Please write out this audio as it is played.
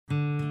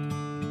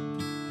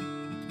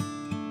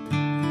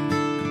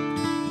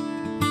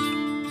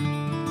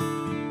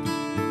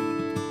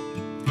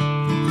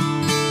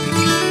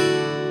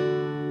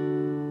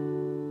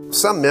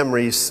some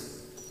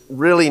memories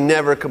really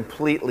never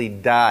completely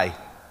die.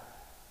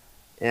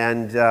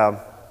 And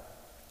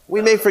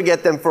we may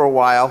forget them for a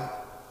while,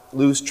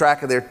 lose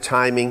track of their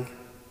timing.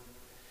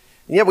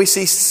 And yet we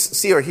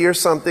see or hear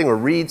something or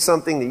read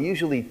something that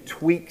usually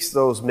tweaks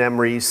those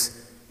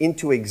memories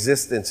into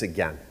existence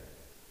again.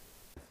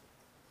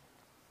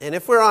 And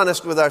if we're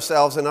honest with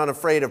ourselves and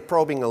unafraid of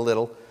probing a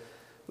little,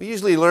 we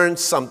usually learn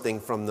something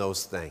from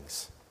those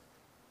things.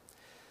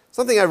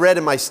 Something I read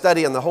in my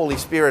study on the Holy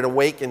Spirit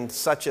awakened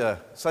such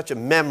a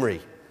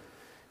memory.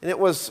 And it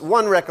was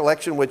one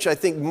recollection which I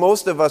think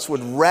most of us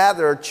would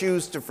rather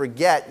choose to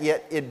forget,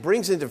 yet it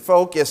brings into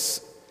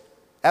focus,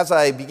 as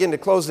I begin to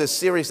close this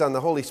series on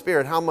the Holy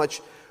Spirit, how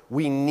much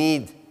we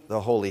need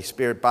the Holy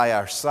Spirit by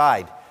our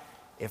side,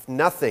 if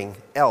nothing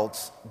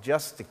else,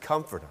 just to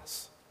comfort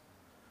us.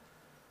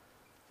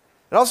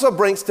 It also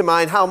brings to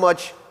mind how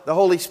much the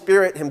Holy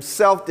Spirit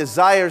himself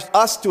desires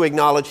us to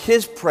acknowledge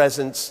his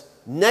presence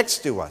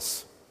next to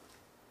us.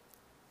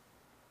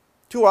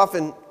 Too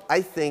often,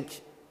 I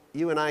think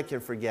you and I can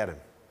forget him.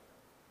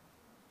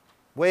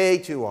 Way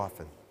too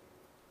often.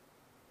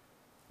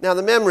 Now,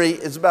 the memory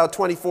is about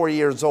 24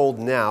 years old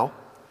now,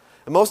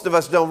 and most of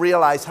us don't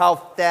realize how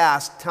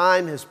fast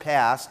time has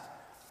passed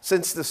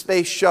since the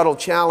Space Shuttle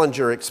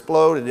Challenger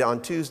exploded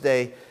on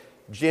Tuesday,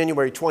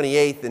 January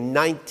 28th in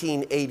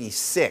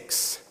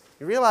 1986.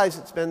 You realize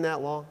it's been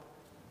that long?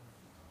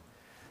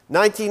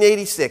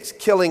 1986,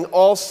 killing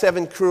all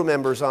 7 crew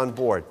members on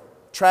board.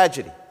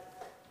 Tragedy.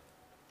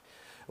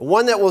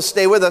 One that will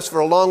stay with us for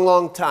a long,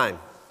 long time.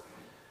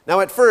 Now,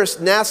 at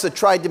first, NASA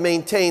tried to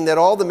maintain that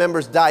all the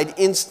members died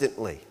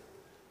instantly.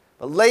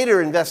 But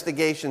later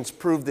investigations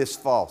proved this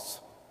false.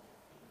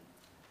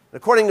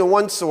 According to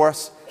one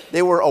source,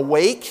 they were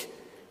awake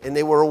and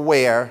they were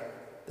aware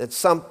that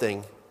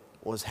something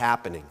was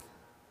happening.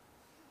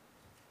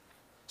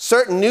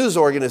 Certain news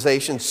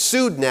organizations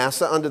sued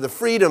NASA under the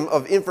Freedom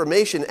of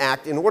Information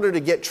Act in order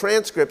to get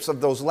transcripts of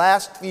those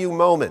last few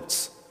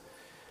moments.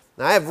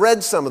 Now, I have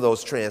read some of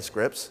those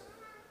transcripts.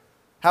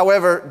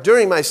 However,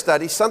 during my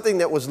study, something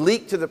that was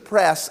leaked to the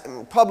press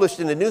and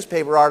published in a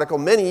newspaper article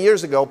many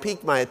years ago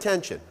piqued my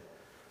attention.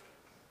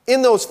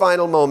 In those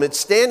final moments,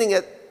 standing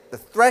at the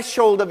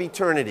threshold of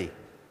eternity,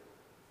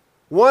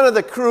 one of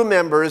the crew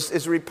members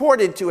is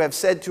reported to have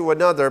said to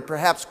another,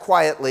 perhaps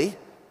quietly,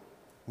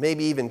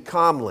 maybe even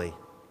calmly,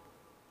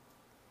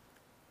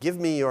 "Give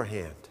me your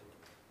hand."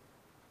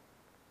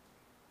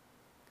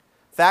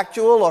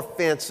 Factual or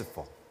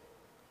fanciful?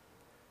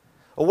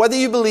 Well, whether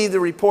you believe the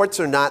reports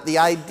or not, the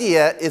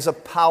idea is a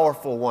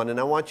powerful one, and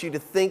I want you to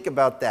think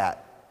about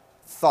that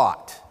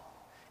thought.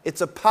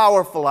 It's a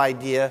powerful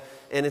idea,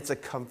 and it's a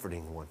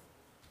comforting one.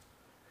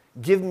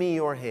 "Give me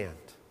your hand,"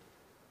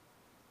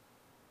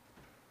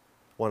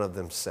 one of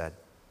them said.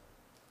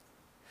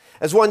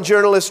 As one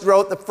journalist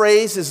wrote, the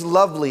phrase is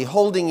lovely,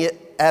 holding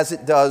it as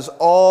it does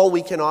all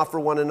we can offer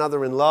one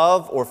another in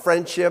love or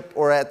friendship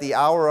or at the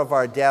hour of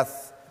our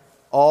death,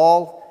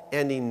 all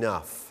and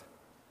enough.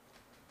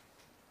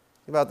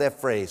 Think about that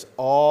phrase,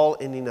 all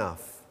and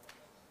enough.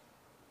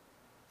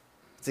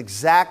 It's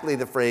exactly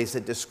the phrase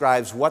that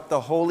describes what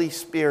the Holy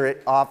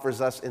Spirit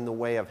offers us in the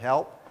way of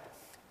help,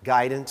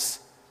 guidance,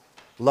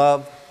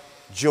 love,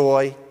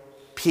 joy,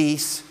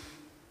 peace,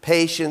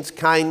 patience,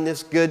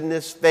 kindness,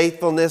 goodness,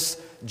 faithfulness,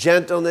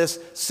 gentleness,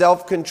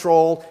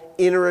 self-control,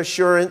 inner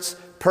assurance,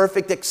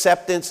 perfect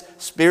acceptance,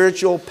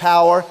 spiritual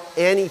power,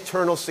 and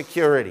eternal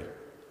security.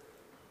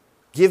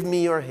 "Give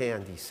me your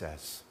hand," he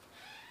says.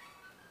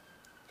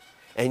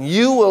 "And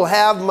you will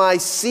have my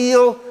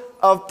seal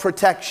of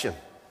protection."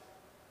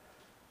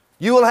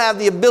 You will have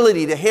the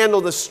ability to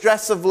handle the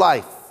stress of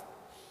life,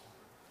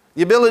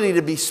 the ability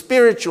to be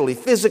spiritually,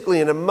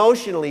 physically, and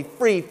emotionally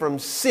free from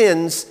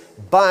sin's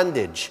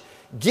bondage.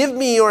 "Give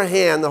me your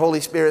hand," the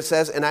Holy Spirit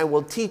says, "and I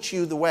will teach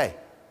you the way,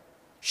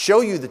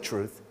 show you the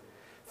truth,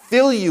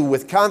 fill you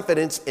with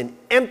confidence, and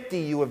empty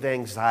you of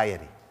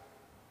anxiety."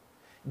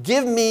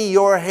 "Give me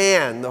your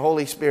hand," the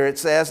Holy Spirit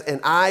says, "and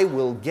I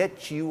will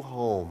get you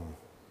home."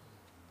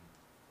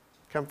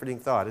 Comforting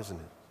thought, isn't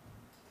it?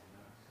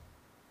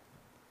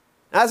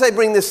 As I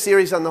bring this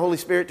series on the Holy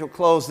Spirit to a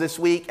close this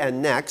week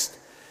and next,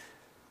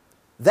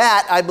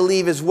 that, I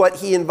believe, is what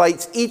he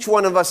invites each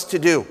one of us to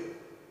do.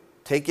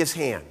 Take his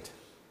hand.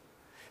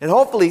 And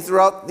hopefully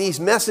throughout these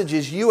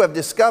messages you have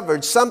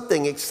discovered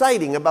something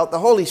exciting about the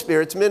Holy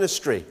Spirit's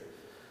ministry.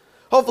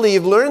 Hopefully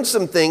you've learned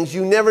some things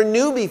you never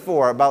knew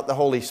before about the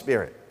Holy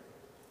Spirit.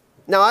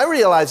 Now, I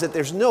realize that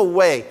there's no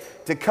way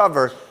to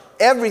cover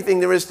everything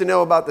there is to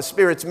know about the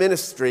Spirit's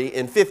ministry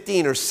in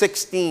 15 or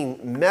 16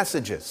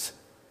 messages.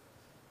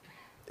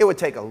 It would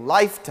take a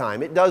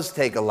lifetime. It does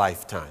take a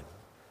lifetime.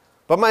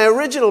 But my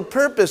original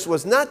purpose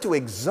was not to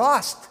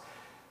exhaust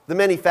the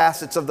many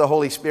facets of the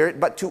Holy Spirit,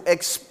 but to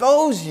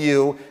expose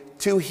you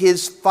to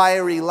his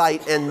fiery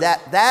light, and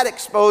that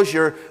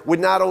exposure would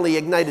not only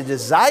ignite a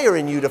desire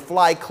in you to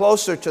fly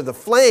closer to the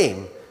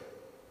flame,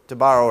 to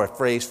borrow a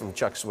phrase from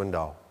Chuck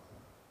Swindoll,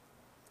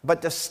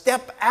 but to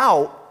step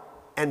out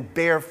and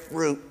bear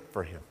fruit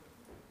for him.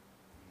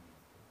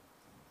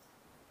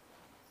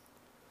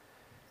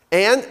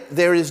 And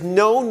there is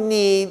no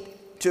need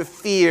to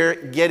fear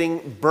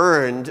getting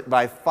burned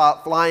by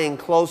flying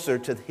closer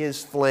to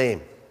his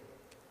flame.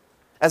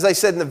 As I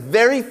said in the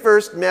very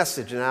first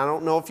message, and I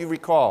don't know if you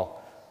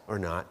recall or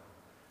not,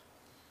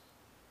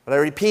 but I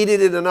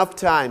repeated it enough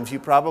times, you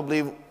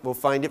probably will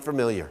find it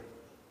familiar.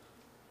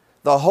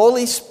 The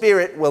Holy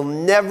Spirit will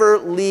never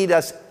lead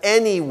us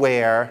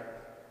anywhere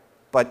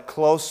but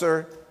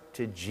closer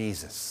to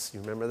Jesus. You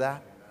remember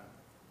that?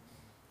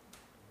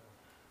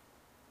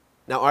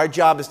 Now, our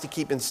job is to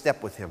keep in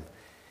step with him.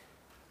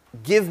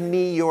 Give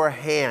me your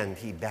hand,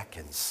 he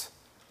beckons.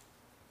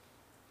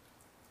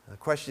 The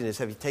question is,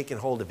 have you taken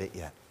hold of it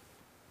yet?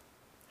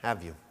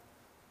 Have you?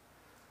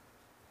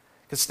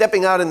 Because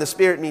stepping out in the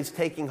Spirit means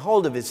taking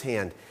hold of his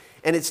hand.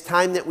 And it's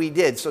time that we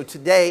did. So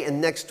today and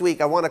next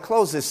week, I want to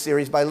close this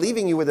series by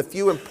leaving you with a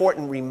few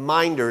important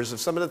reminders of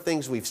some of the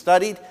things we've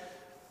studied,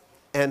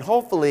 and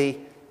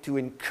hopefully to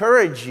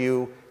encourage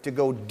you to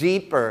go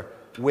deeper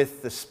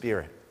with the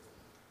Spirit.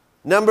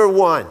 Number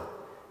one,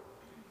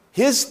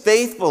 his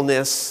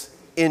faithfulness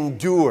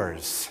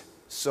endures,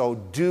 so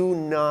do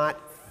not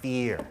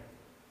fear.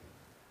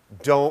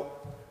 Don't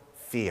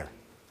fear.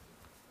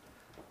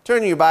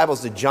 Turn your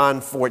Bibles to John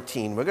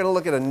 14. We're going to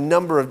look at a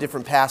number of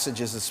different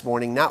passages this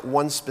morning, not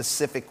one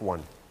specific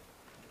one.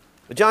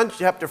 But John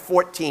chapter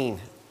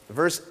 14,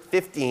 verse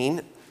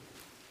 15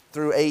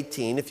 through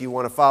 18, if you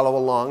want to follow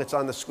along. It's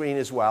on the screen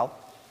as well.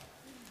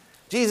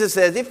 Jesus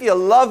says, "If you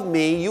love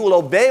me, you will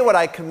obey what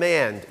I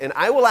command, and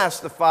I will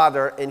ask the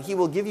Father, and he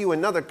will give you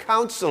another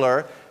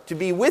counselor to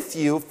be with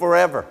you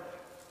forever,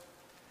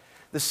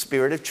 the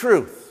Spirit of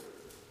truth.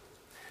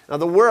 Now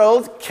the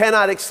world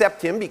cannot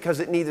accept him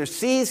because it neither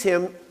sees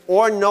him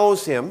or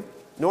knows him,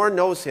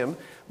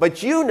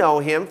 but you know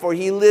him, for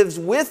he lives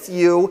with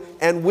you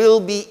and will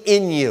be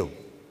in you."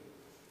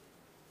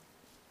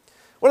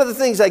 One of the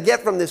things I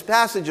get from this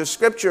passage of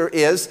Scripture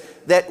is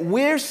that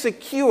we're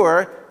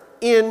secure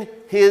in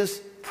his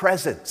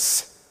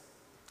presence.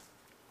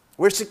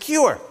 We're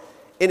secure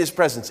in his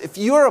presence. If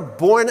you're a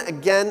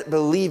born-again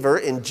believer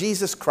in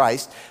Jesus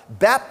Christ,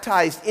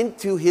 baptized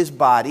into his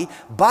body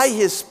by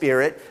his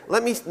Spirit,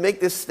 let me make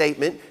this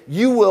statement: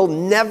 you will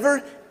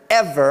never,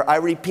 ever, I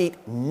repeat,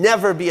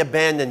 never be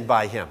abandoned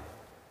by him.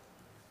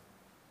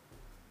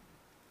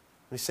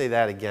 Let me say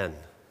that again.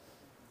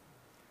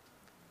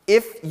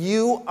 If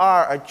you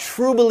are a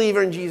true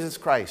believer in Jesus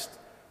Christ,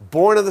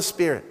 born of the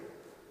Spirit,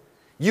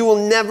 you will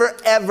never,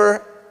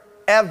 ever,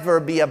 ever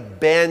be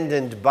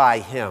abandoned by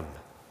him.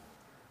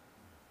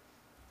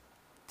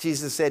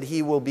 Jesus said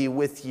he will be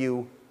with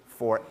you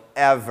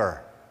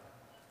forever.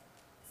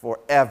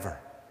 Forever.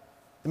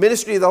 The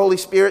ministry of the Holy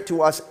Spirit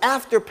to us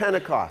after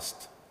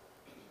Pentecost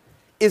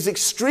is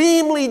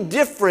extremely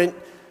different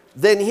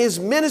than his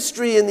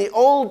ministry in the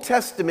Old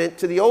Testament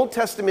to the Old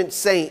Testament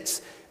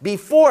saints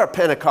before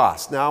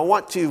Pentecost. Now, I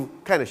want to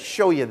kind of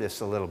show you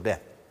this a little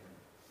bit.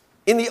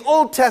 In the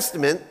Old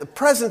Testament, the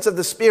presence of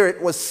the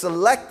Spirit was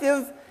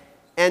selective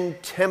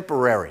and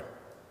temporary.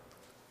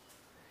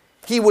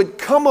 He would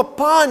come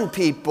upon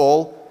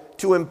people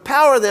to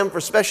empower them for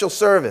special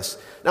service.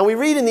 Now, we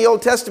read in the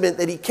Old Testament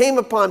that he came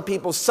upon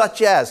people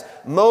such as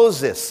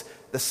Moses,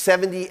 the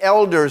 70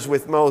 elders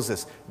with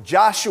Moses,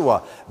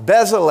 Joshua,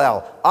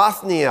 Bezalel,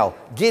 Othniel,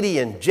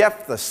 Gideon,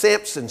 Jephthah,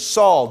 Samson,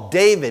 Saul,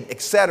 David,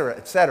 etc.,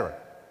 etc.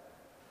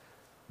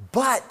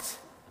 But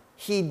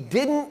he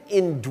didn't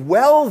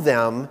indwell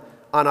them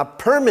on a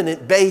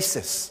permanent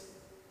basis.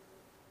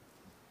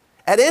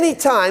 At any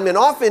time, and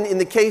often in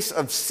the case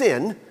of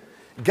sin,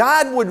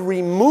 God would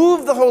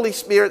remove the Holy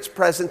Spirit's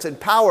presence and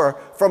power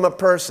from a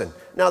person.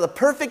 Now, the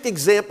perfect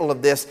example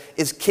of this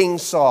is King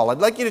Saul. I'd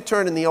like you to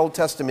turn in the Old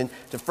Testament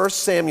to 1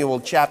 Samuel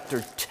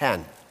chapter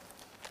 10.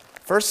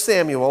 1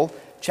 Samuel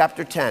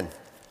chapter 10.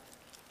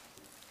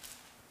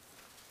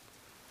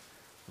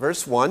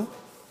 Verse 1.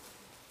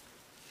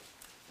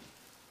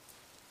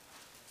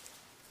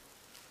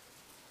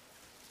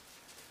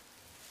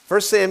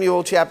 First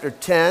Samuel chapter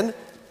 10,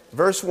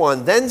 verse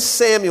 1. Then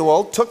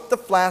Samuel took the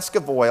flask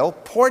of oil,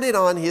 poured it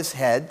on his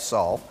head,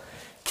 Saul,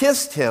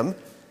 kissed him,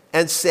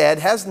 and said,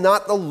 "Has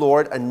not the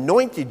Lord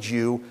anointed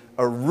you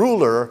a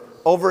ruler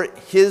over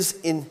his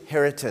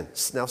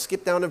inheritance?" Now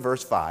skip down to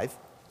verse 5.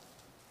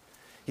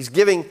 He's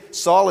giving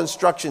Saul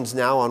instructions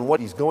now on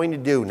what he's going to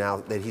do now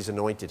that he's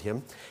anointed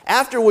him.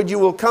 "Afterward you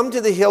will come to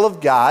the hill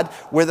of God,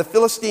 where the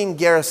Philistine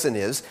garrison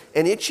is,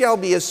 and it shall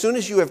be as soon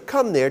as you have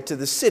come there to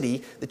the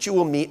city that you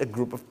will meet a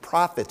group of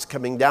prophets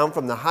coming down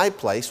from the high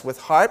place with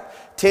harp,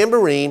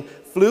 tambourine,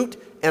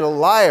 flute, and a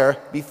lyre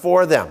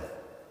before them.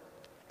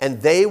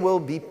 And they will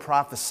be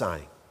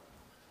prophesying.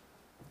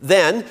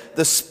 Then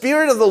the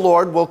Spirit of the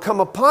Lord will come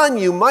upon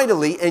you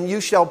mightily, and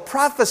you shall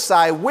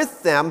prophesy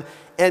with them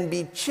and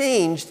be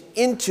changed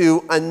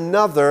into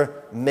another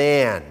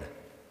man."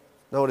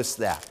 Notice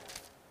that.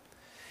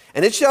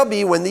 "And it shall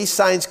be when these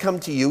signs come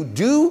to you,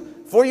 do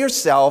for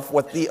yourself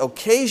what the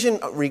occasion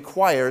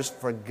requires,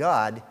 for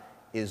God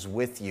is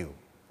with you."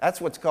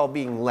 That's what's called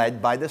being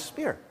led by the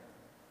Spirit.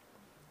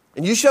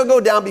 "And you shall go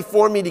down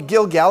before me to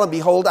Gilgal, and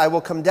behold, I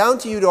will come down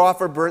to you to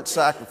offer burnt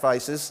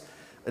sacrifices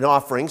and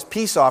offerings,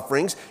 peace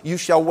offerings, you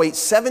shall wait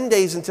 7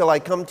 days until I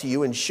come to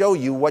you and show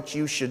you what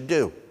you should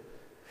do.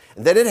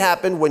 And then it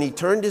happened when he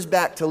turned his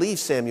back to leave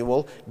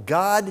Samuel,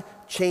 God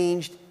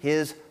changed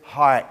his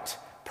heart.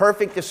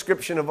 Perfect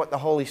description of what the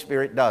Holy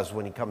Spirit does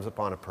when he comes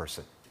upon a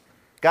person.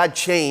 God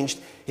changed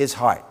his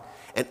heart.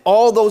 And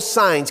all those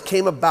signs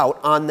came about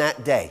on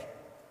that day.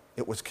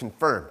 It was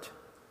confirmed.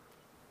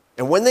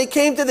 And when they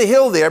came to the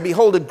hill there,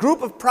 behold, a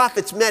group of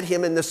prophets met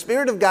him, and the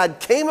Spirit of God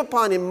came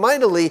upon him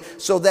mightily,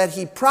 so that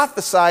he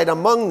prophesied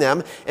among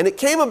them. And it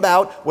came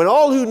about, when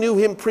all who knew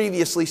him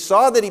previously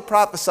saw that he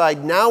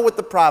prophesied now with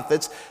the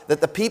prophets,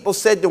 that the people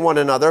said to one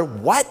another,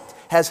 what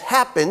has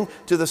happened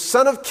to the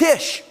son of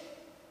Kish?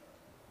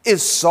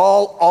 Is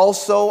Saul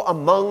also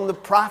among the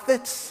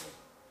prophets?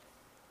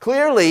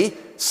 Clearly,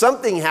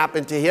 something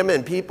happened to him,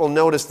 and people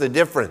noticed the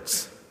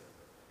difference.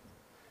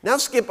 Now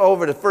skip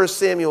over to 1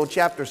 Samuel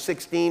chapter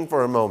 16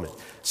 for a moment.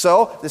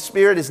 So the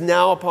Spirit is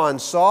now upon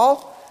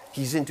Saul.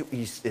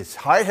 His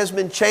heart has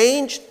been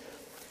changed.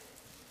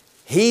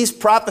 He's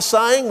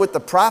prophesying with the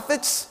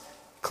prophets,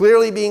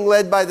 clearly being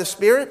led by the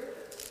Spirit.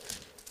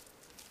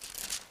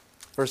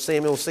 1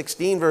 Samuel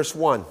 16 verse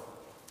 1.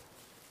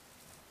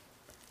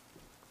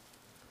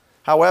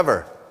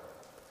 However,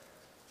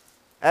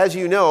 as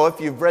you know, if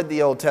you've read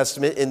the Old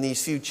Testament, in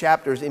these few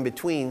chapters in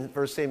between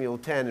 1 Samuel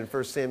 10 and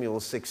 1 Samuel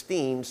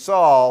 16,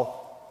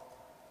 Saul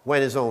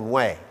went his own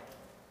way.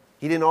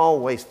 He didn't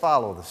always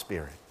follow the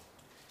Spirit.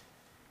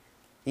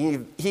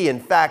 He in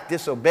fact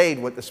disobeyed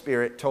what the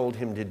Spirit told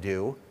him to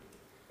do,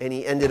 and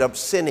he ended up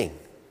sinning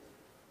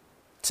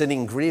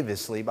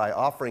grievously by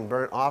offering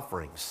burnt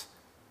offerings,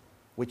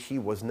 which he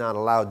was not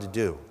allowed to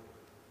do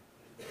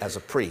as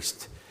a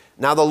priest.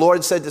 Now the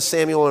Lord said to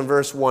Samuel in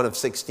verse 1 of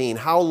 16,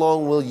 how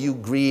long will you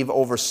grieve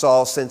over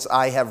Saul, since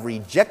I have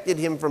rejected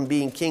him from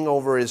being king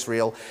over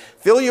Israel?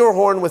 Fill your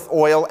horn with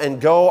oil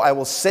and go. I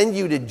will send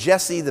you to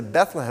Jesse the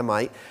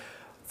Bethlehemite,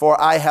 for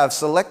I have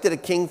selected a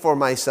king for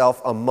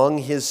myself among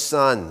his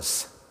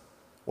sons.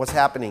 What's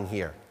happening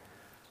here?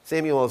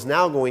 Samuel is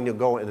now going to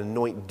go and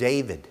anoint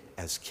David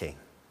as king,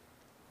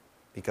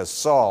 because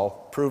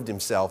Saul proved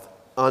himself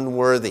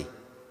unworthy.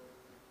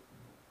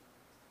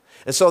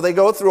 And so they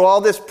go through all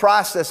this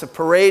process of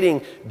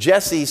parading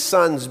Jesse's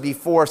sons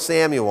before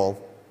Samuel.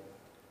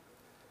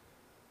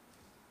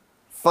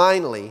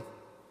 Finally,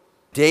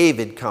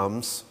 David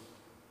comes,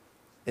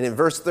 and in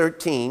verse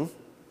 13,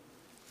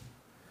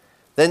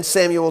 then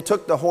Samuel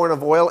took the horn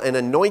of oil and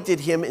anointed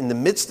him in the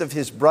midst of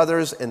his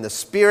brothers, and the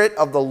Spirit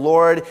of the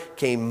Lord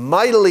came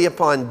mightily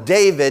upon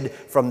David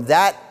from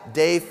that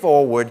day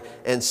forward,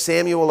 and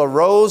Samuel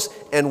arose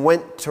and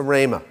went to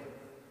Ramah.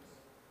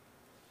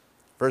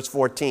 Verse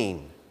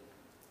 14.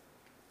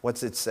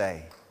 What's it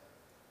say?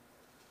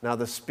 Now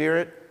the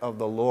Spirit of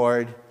the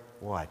Lord,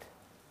 what?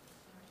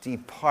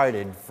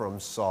 Departed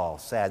from Saul.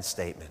 Sad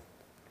statement.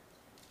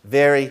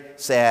 Very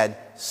sad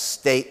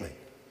statement.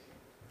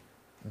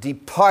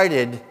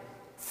 Departed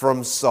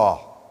from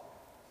Saul.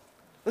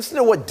 Listen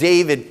to what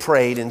David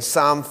prayed in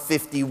Psalm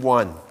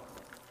 51.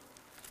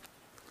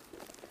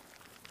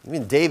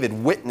 Even David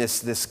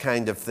witnessed this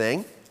kind of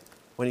thing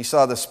when he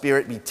saw the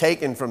Spirit be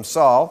taken from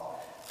Saul.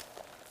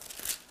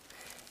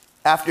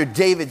 After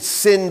David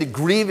sinned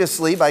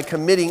grievously by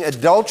committing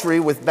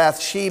adultery with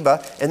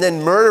Bathsheba and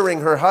then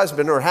murdering her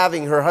husband, or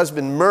having her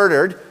husband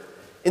murdered,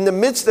 in the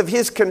midst of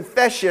his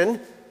confession,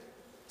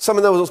 some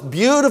of those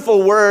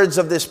beautiful words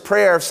of this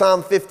prayer of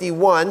Psalm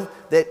 51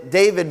 that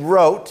David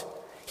wrote,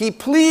 he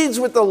pleads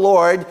with the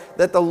Lord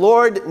that the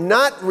Lord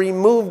not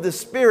remove the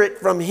Spirit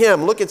from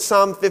him. Look at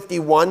Psalm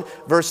 51,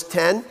 verse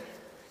 10.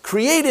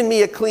 Create in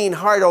me a clean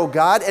heart, O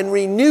God, and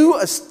renew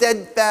a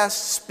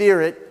steadfast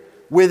spirit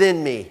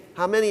within me.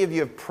 How many of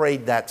you have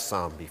prayed that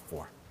psalm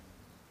before?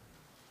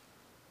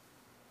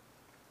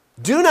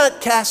 Do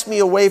not cast me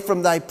away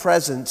from thy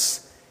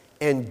presence,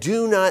 and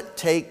do not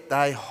take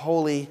thy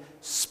Holy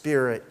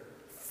Spirit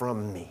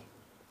from me,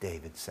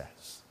 David says.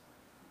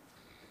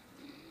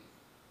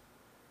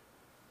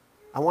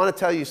 I want to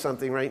tell you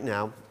something right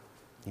now.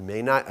 You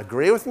may not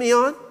agree with me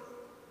on,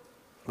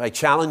 but I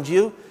challenge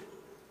you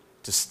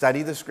to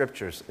study the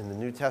scriptures in the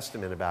New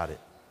Testament about it.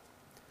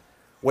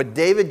 What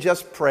David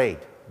just prayed,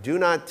 do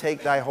not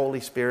take thy Holy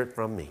Spirit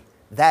from me.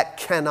 That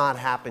cannot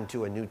happen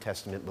to a New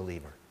Testament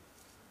believer.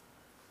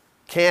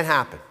 Can't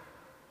happen.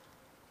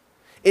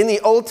 In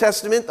the Old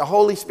Testament, the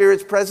Holy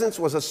Spirit's presence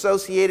was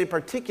associated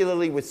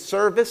particularly with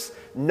service,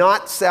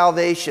 not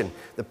salvation.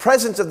 The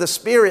presence of the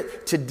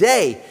Spirit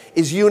today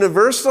is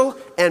universal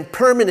and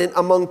permanent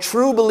among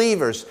true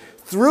believers.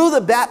 Through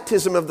the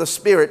baptism of the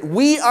Spirit,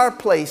 we are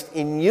placed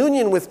in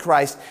union with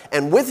Christ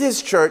and with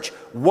His church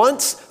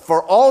once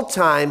for all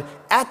time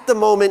at the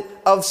moment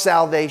of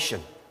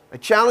salvation. I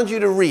challenge you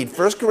to read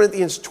 1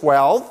 Corinthians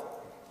 12,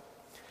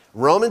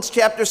 Romans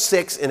chapter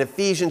 6, and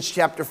Ephesians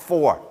chapter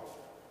 4.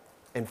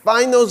 And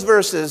find those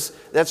verses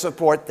that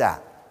support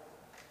that.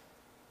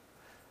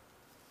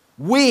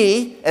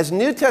 We, as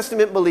New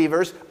Testament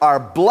believers, are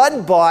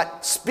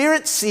blood-bought,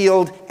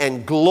 Spirit-sealed,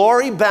 and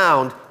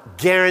glory-bound,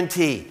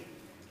 guaranteed.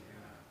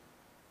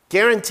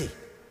 Guaranteed.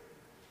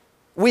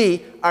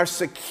 We are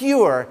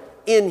secure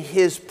in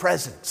his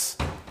presence.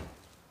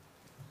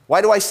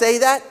 Why do I say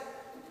that?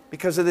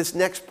 Because of this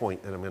next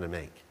point that I'm going to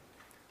make.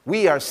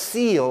 We are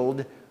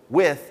sealed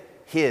with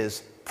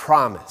his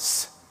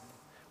promise.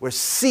 We're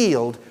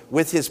sealed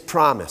with his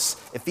promise.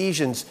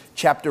 Ephesians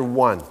chapter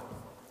 1,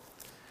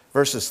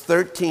 verses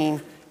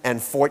 13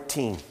 and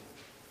 14.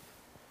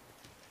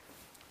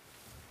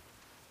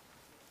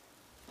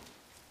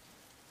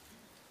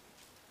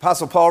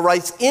 Apostle Paul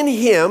writes, "In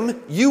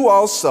him you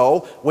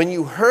also, when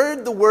you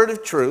heard the word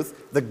of truth,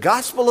 the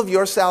gospel of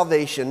your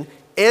salvation,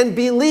 and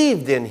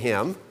believed in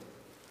him,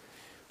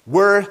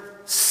 were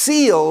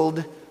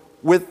sealed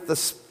with the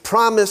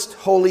promised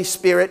Holy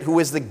Spirit, who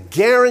is the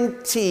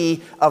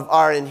guarantee of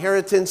our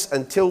inheritance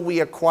until we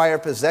acquire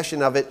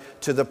possession of it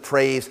to the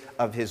praise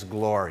of his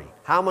glory."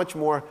 How much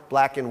more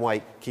black and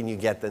white can you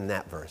get than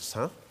that verse,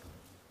 huh?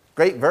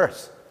 Great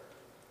verse.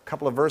 A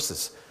couple of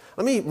verses.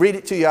 Let me read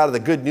it to you out of the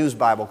Good News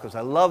Bible because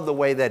I love the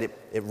way that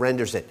it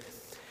renders it.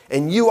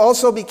 "And you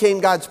also became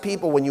God's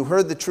people when you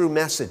heard the true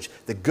message,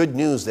 the good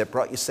news that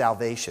brought you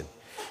salvation.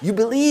 You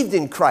believed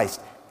in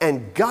Christ,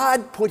 and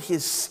God put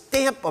his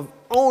stamp of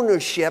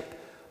ownership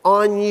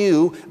on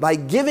you by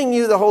giving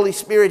you the Holy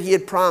Spirit he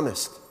had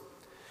promised.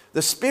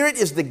 The Spirit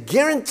is the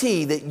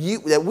guarantee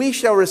that we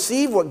shall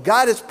receive what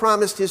God has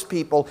promised his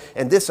people,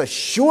 and this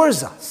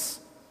assures us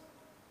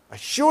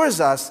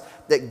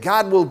that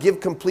God will give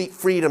complete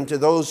freedom to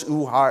those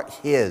who are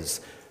his.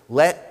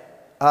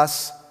 Let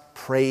us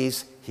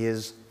praise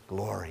his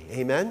glory."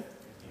 Amen?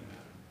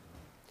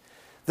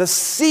 The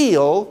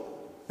seal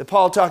that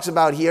Paul talks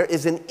about here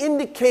is an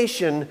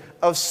indication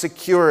of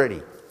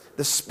security.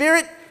 The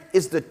Spirit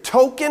is the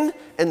token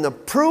and the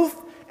proof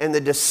and the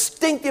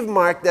distinctive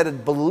mark that a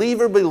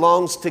believer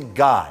belongs to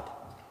God.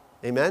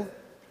 Amen?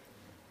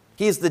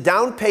 He is the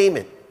down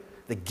payment,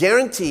 the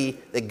guarantee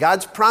that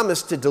God's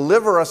promise to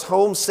deliver us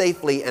home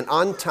safely and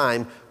on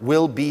time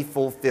will be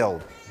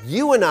fulfilled.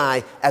 You and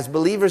I, as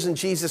believers in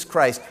Jesus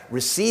Christ,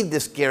 received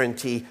this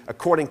guarantee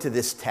according to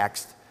this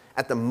text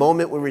at the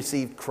moment we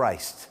received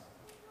Christ,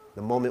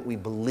 the moment we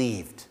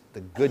believed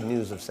the good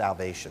news of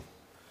salvation.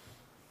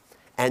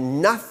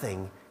 And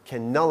nothing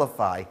can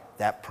nullify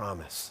that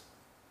promise.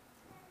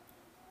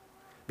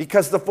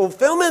 Because the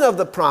fulfillment of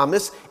the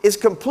promise is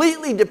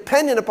completely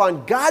dependent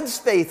upon God's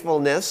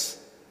faithfulness,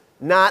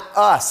 not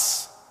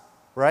us,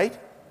 right?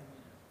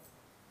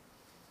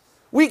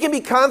 We can be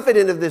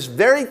confident of this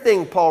very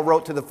thing Paul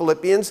wrote to the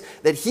Philippians,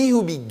 that he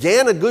who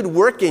began a good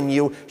work in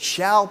you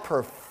shall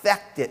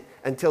perfect it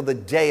until the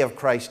day of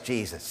Christ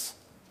Jesus.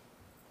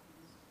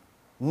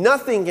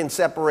 Nothing can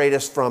separate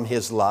us from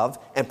his love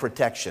and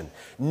protection.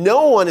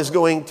 No one is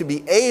going to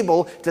be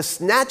able to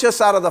snatch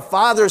us out of the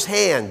Father's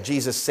hand,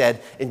 Jesus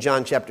said in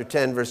John chapter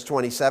 10, verse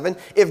 27.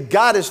 If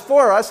God is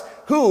for us,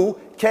 who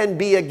can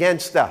be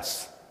against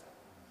us?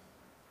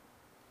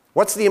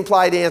 What's the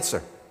implied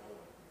answer?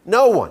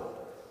 No one.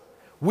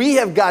 We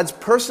have God's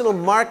personal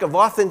mark of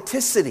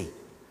authenticity.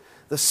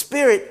 The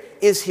Spirit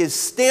is his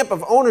stamp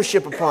of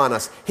ownership upon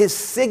us, his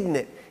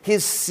signet,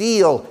 his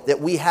seal that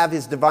we have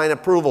his divine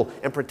approval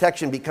and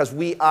protection because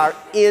we are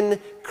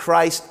in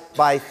Christ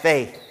by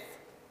faith.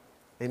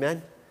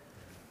 Amen?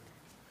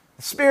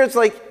 The Spirit's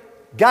like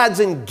God's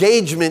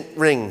engagement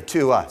ring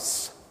to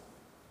us,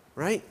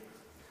 right?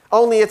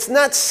 Only it's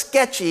not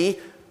sketchy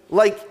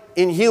like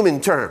in human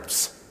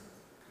terms.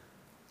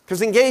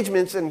 Because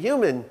engagements in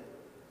human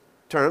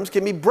terms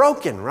can be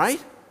broken,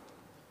 right?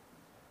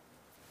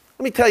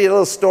 Let me tell you a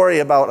little story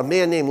about a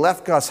man named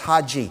Lefkas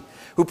Haji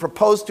who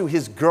proposed to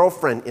his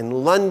girlfriend in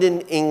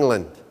London,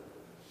 England.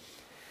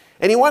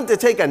 And he wanted to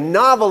take a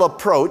novel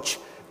approach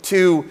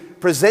to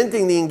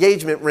presenting the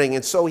engagement ring,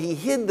 and so he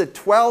hid the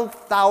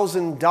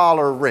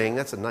 $12,000 ring.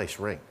 That's a nice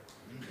ring.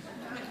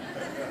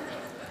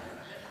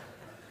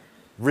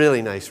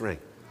 Really nice ring.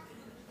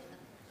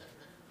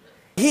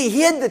 He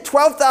hid the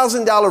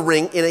 $12,000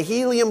 ring in a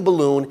helium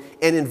balloon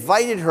and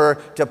invited her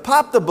to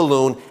pop the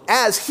balloon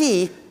as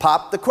he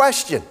popped the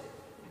question.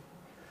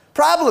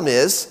 Problem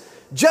is,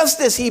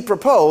 just as he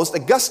proposed, a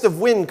gust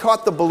of wind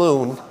caught the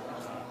balloon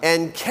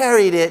and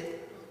carried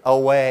it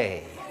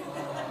away.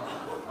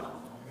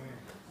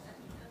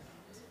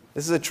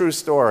 This is a true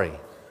story.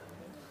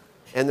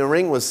 And the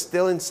ring was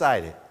still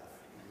inside it.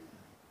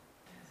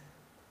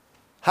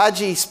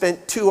 Haji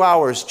spent 2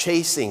 hours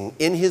chasing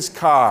in his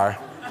car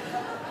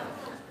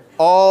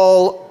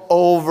all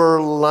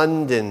over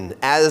London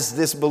as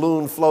this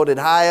balloon floated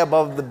high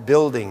above the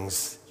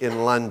buildings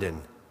in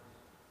London.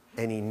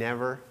 And he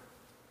never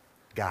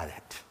got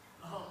it.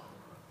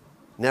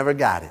 Never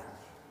got it.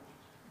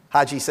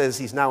 Haji says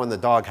he's now in the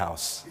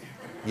doghouse.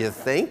 You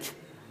think?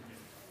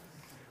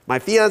 My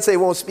fiance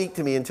won't speak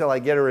to me until I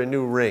get her a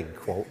new ring,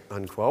 quote,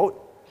 unquote.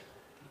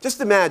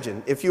 Just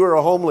imagine if you were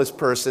a homeless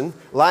person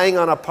lying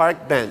on a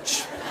park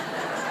bench.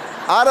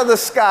 Out of the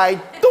sky,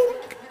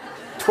 dunk,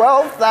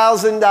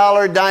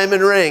 $12,000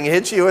 diamond ring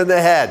hits you in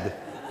the head.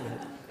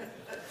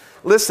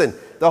 Listen,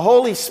 the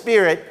Holy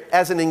Spirit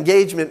as an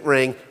engagement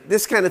ring,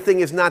 this kind of thing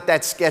is not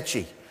that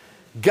sketchy.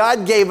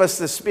 God gave us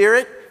the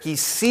Spirit He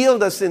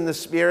sealed us in the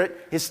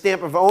Spirit. His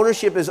stamp of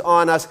ownership is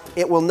on us.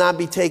 It will not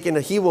be taken,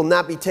 He will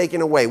not be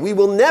taken away. We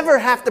will never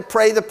have to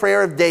pray the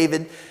prayer of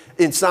David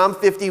in Psalm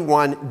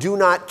 51, do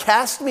not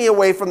cast me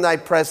away from thy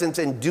presence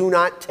and do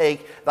not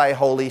take thy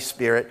Holy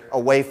Spirit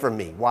away from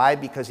me. Why?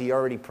 Because he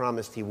already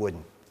promised he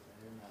wouldn't.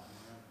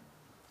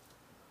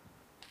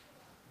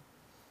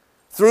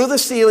 Through the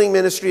sealing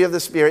ministry of the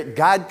Spirit,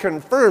 God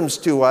confirms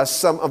to us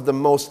some of the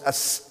most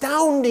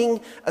astounding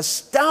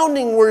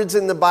words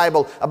in the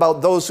Bible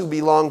about those who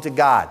belong to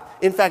God.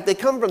 In fact, they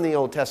come from the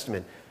Old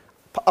Testament.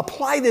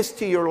 Apply this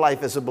to your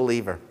life as a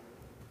believer.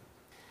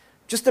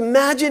 Just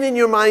imagine in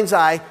your mind's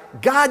eye,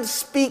 God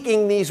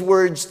speaking these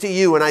words to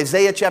you in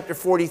Isaiah chapter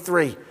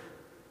 43,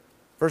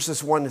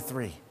 verses 1 to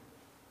 3.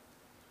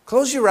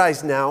 Close your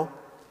eyes now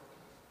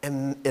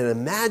and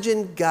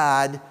imagine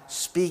God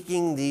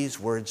speaking these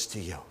words to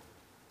you.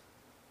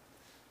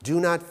 Do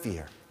not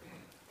fear,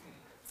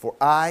 for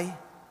I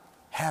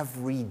have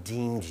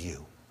redeemed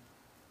you.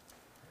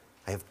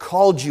 I have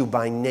called you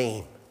by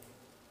name.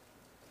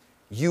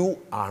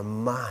 You are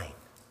mine.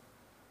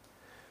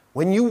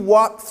 When you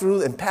walk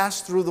through and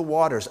pass through the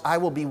waters, I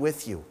will be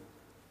with you.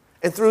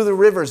 And through the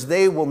rivers,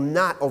 they will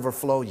not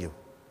overflow you.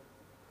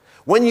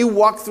 When you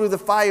walk through the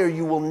fire,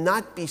 you will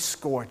not be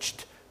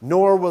scorched,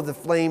 nor will the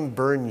flame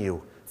burn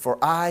you. For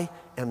I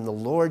am the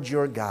Lord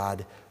your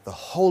God, the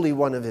Holy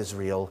One of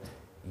Israel,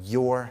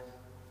 your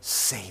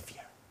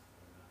Savior.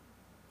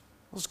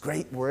 Those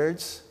great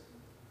words.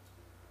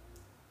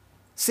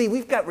 See,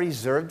 we've got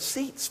reserved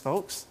seats,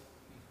 folks.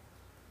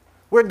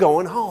 We're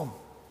going home.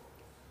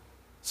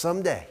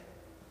 Someday.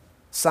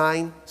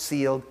 Signed,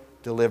 sealed,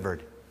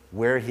 delivered.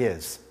 We're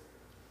His.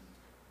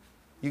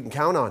 You can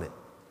count on it.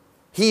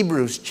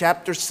 Hebrews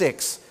chapter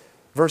 6,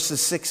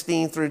 verses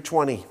 16 through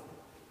 20.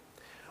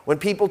 When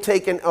people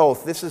take an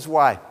oath, this is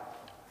why.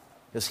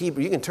 Because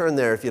Hebrew, you can turn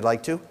there if you'd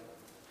like to.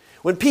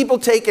 When people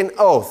take an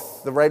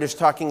oath, the writer's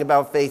talking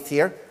about faith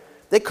here,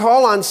 they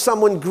call on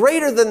someone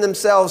greater than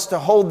themselves to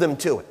hold them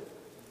to it.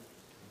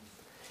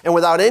 And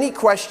without any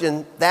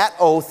question, that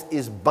oath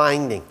is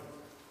binding.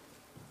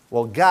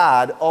 Well,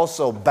 God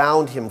also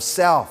bound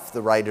Himself,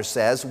 the writer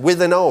says,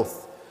 with an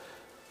oath,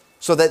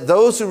 so that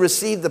those who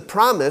received the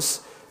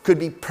promise could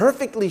be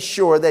perfectly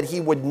sure that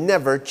He would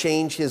never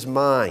change His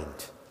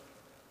mind.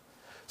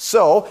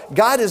 So,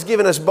 God has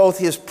given us both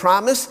His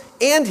promise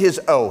and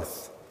His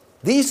oath.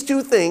 These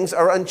two things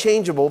are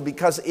unchangeable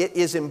because it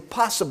is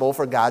impossible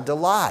for God to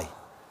lie.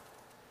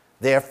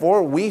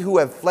 Therefore, we who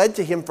have fled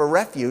to Him for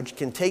refuge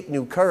can take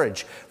new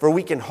courage, for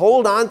we can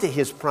hold on to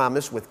His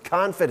promise with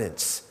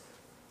confidence.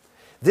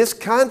 This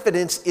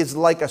confidence is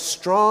like a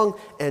strong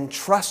and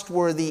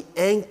trustworthy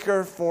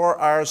anchor for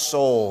our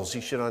souls.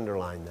 You should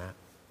underline that.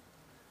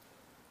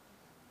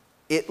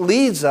 It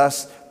leads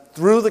us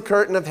through the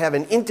curtain of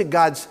heaven into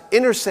God's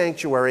inner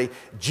sanctuary.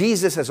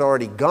 Jesus has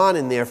already gone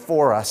in there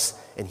for us,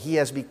 and He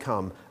has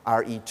become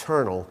our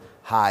eternal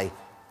high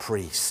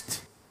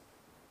priest.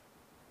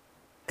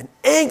 An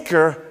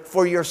anchor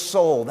for your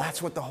soul.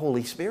 That's what the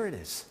Holy Spirit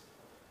is.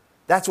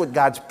 That's what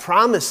God's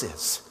promise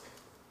is.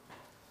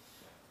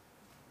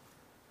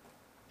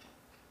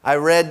 I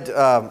read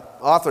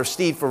author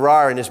Steve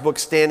Farrar in his book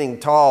Standing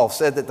Tall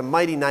said that the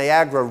mighty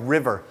Niagara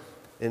River,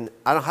 and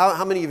I don't know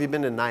how many of you have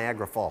been to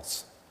Niagara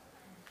Falls?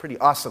 Pretty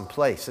awesome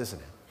place, isn't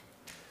it?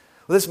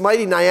 Well, this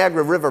mighty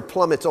Niagara River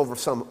plummets over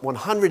some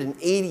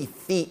 180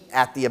 feet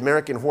at the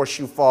American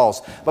Horseshoe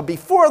Falls. But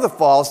before the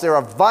falls, there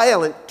are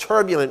violent,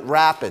 turbulent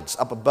rapids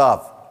up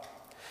above.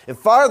 And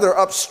farther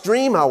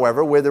upstream,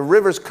 however, where the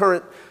river's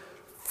current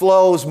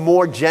flows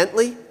more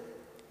gently,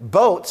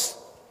 boats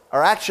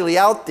are actually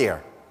out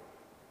there.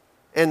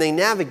 And they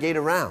navigate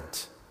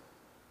around.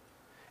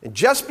 And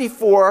just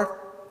before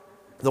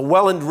the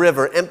Welland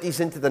River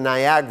empties into the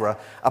Niagara,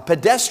 a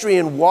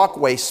pedestrian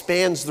walkway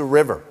spans the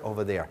river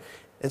over there.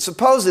 And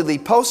supposedly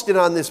posted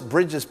on this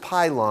bridge's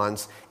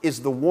pylons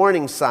is the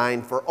warning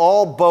sign for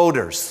all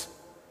boaters.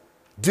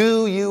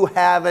 Do you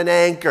have an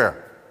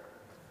anchor?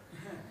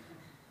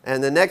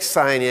 And the next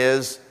sign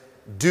is,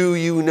 do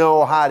you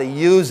know how to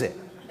use it?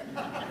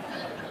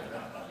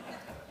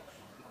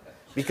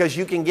 Because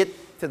you can get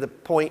to the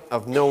point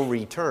of no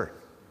return,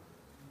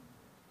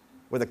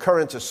 where the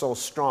currents are so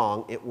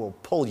strong it will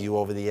pull you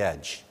over the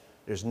edge.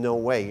 There's no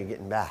way you're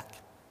getting back.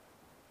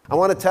 I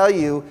want to tell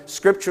you,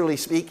 scripturally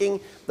speaking,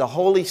 the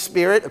Holy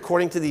Spirit,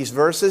 according to these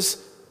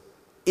verses,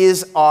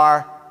 is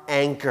our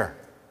anchor.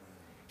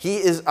 He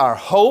is our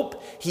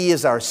hope. He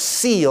is our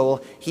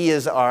seal. He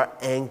is our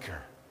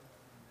anchor.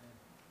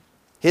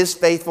 His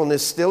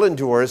faithfulness still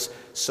endures,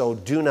 so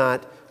do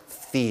not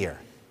fear.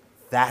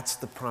 That's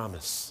the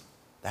promise.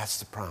 That's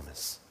the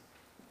promise.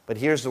 But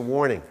here's the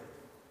warning.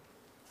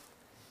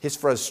 His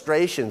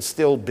frustration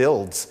still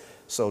builds,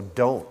 so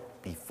don't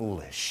be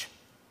foolish.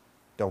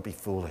 Don't be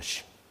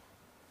foolish.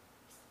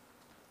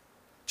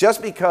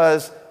 Just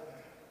because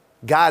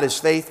God is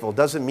faithful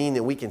doesn't mean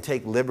that we can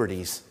take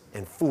liberties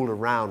and fool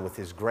around with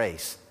His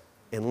grace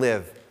and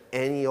live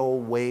any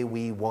old way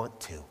we want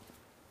to.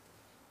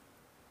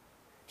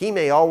 He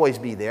may always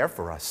be there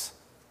for us,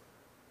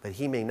 but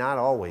He may not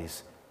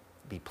always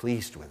be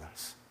pleased with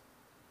us.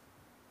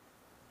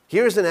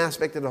 Here's an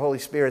aspect of the Holy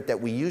Spirit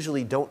that we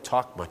usually don't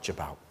talk much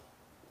about.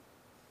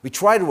 We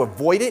try to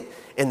avoid it,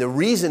 and the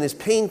reason is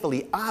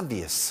painfully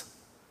obvious.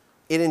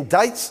 It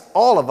indicts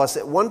all of us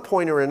at one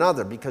point or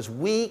another because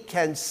we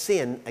can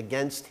sin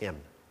against Him.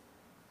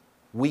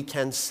 We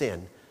can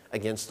sin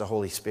against the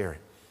Holy Spirit.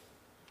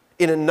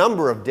 In a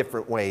number of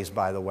different ways,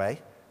 by the way,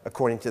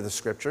 according to the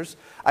Scriptures.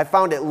 I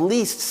found at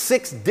least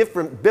 6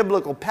 different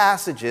biblical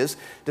passages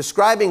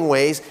describing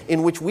ways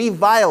in which we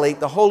violate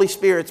the Holy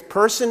Spirit's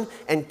person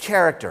and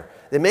character.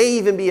 There may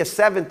even be a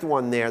 7th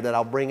one there that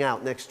I'll bring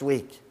out next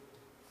week.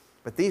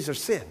 But these are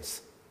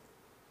sins.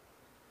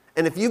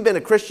 And if you've been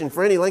a Christian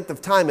for any length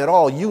of time at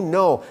all, you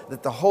know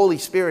that the Holy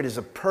Spirit is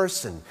a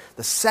person,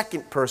 the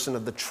second person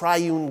of the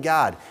triune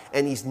God.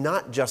 And He's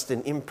not just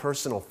an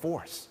impersonal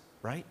force,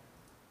 right?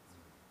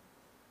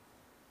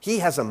 He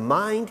has a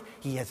mind,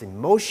 He has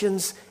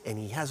emotions, and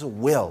He has a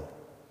will,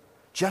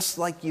 just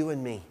like you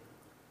and me.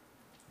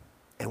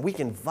 And we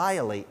can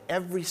violate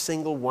every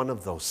single one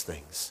of those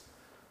things.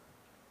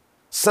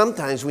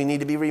 Sometimes we need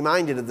to be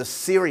reminded of the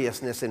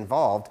seriousness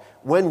involved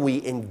when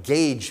we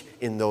engage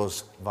in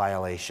those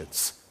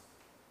violations.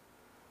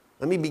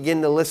 Let me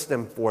begin to list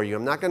them for you.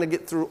 I'm not going to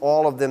get through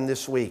all of them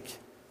this week.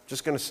 I'm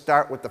just going to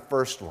start with the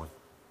first one.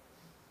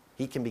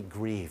 He can be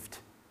grieved.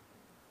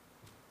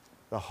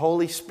 The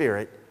Holy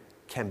Spirit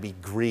can be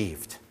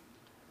grieved.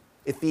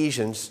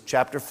 Ephesians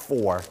chapter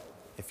 4,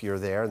 if you're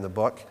there in the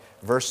book,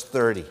 verse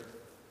 30.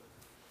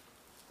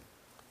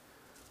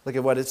 Look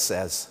at what it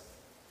says.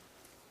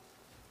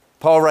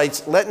 Paul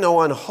writes, "Let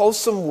no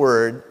unwholesome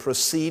word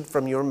proceed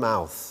from your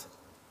mouth,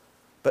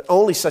 but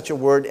only such a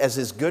word as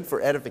is good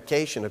for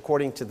edification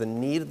according to the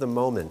need of the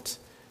moment,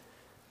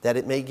 that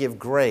it may give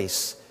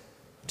grace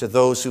to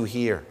those who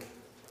hear.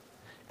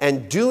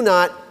 And do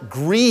not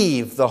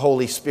grieve the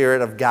Holy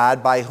Spirit of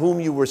God, by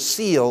whom you were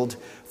sealed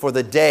for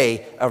the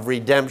day of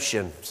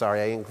redemption." Sorry,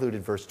 I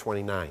included verse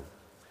 29.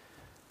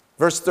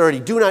 Verse 30,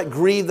 "Do not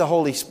grieve the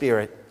Holy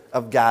Spirit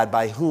of God,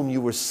 by whom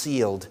you were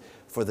sealed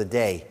for the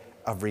day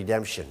of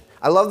redemption."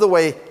 I love the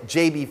way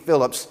J.B.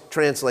 Phillips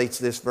translates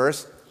this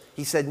verse.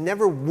 He said,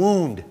 "Never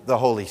wound the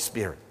Holy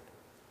Spirit.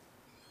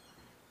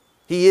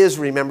 He is,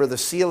 remember, the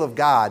seal of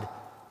God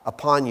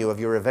upon you of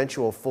your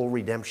eventual full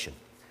redemption."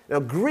 Now,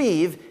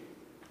 grieve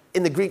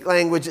in the Greek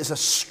language is a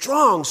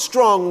strong,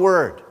 strong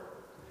word.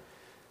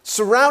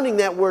 Surrounding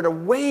that word are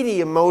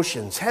weighty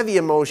emotions, heavy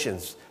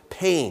emotions,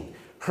 pain,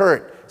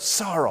 hurt,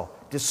 sorrow,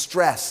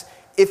 distress.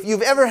 If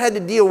you've ever had to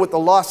deal with the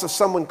loss of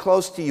someone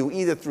close to you,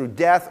 either through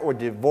death or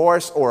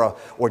divorce or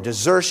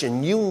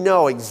desertion, you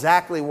know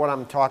exactly what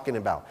I'm talking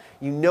about.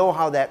 You know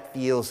how that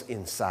feels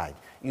inside.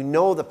 You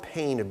know the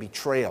pain of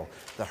betrayal,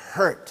 the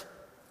hurt.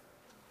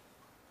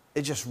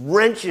 It just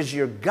wrenches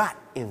your gut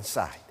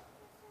inside.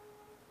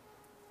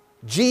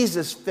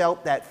 Jesus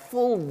felt that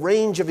full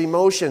range of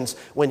emotions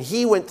when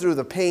He went through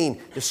the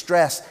pain,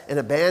 distress, and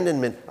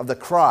abandonment of the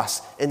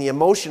cross and the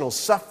emotional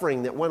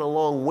suffering that went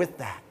along with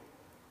that.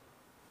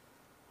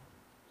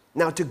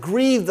 Now, to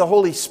grieve the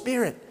Holy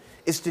Spirit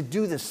is to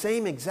do the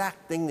same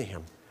exact thing to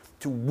Him,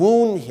 to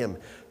wound Him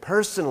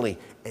personally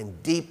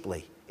and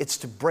deeply. It's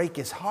to break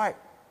His heart,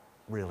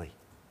 really.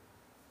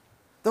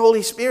 The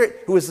Holy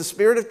Spirit, who is the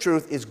Spirit of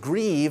truth, is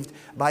grieved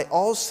by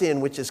all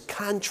sin which is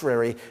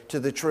contrary to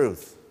the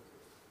truth.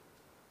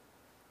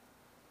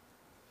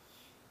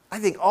 I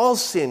think all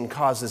sin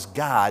causes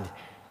God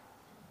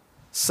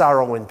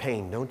sorrow and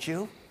pain, don't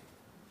you?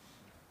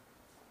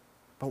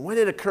 But when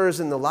it occurs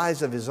in the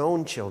lives of His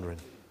own children,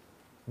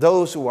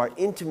 those who are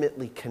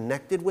intimately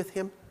connected with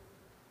Him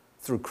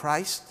through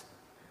Christ,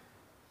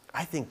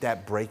 I think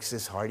that breaks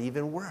His heart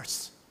even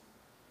worse.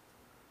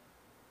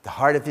 The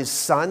heart of His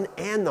Son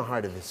and the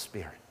heart of His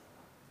Spirit.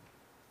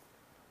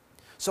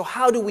 So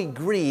how do we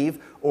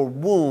grieve or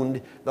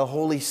wound the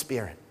Holy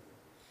Spirit?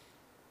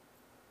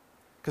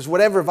 Because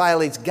whatever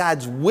violates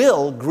God's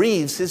will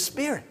grieves His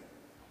Spirit.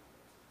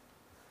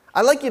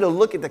 I'd like you to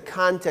look at the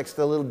context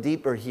a little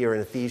deeper here in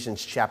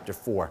Ephesians chapter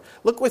 4.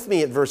 Look with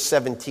me at verse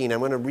 17. I'm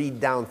going to read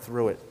down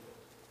through it.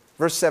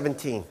 Verse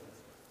 17.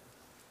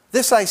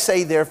 "This I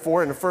say,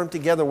 therefore, and affirm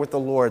together with the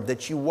Lord,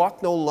 that you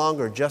walk no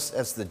longer just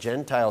as the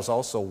Gentiles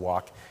also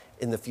walk,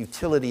 in the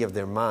futility of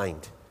their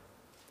mind,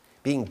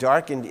 being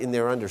darkened in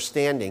their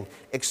understanding,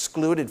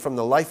 excluded from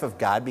the life of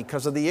God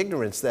because of the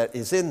ignorance that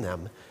is in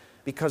them,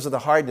 because of the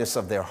hardness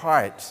of their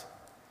hearts.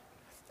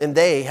 And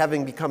they,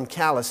 having become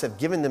callous, have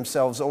given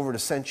themselves over to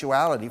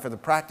sensuality for the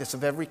practice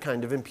of every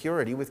kind of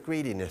impurity with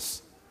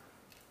greediness.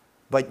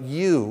 But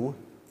you,"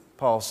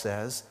 Paul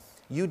says,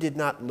 "you did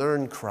not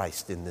learn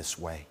Christ in this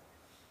way,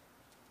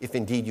 if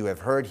indeed you have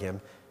heard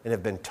Him and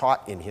have been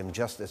taught in Him,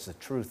 just as the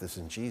truth is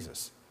in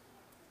Jesus.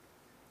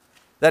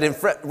 That in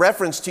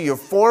reference to your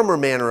former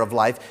manner of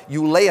life,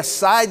 you lay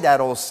aside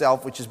that old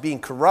self which is being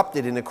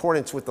corrupted in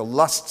accordance with the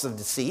lusts of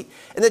deceit,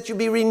 and that you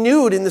be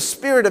renewed in the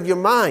spirit of your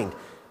mind,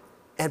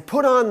 and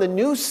put on the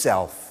new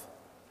self,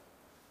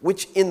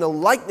 which in the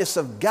likeness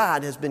of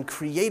God has been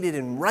created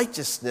in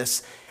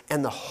righteousness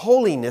and the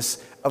holiness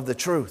of the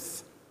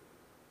truth.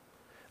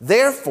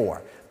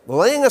 Therefore,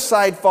 laying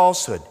aside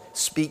falsehood,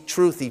 speak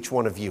truth, each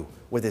one of you,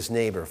 with his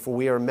neighbor, for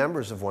we are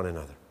members of one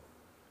another.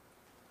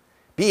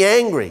 Be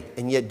angry,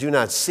 and yet do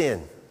not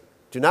sin.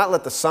 Do not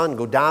let the sun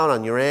go down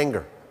on your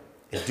anger,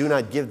 and do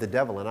not give the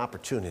devil an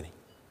opportunity.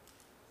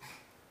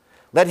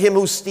 Let him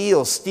who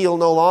steals steal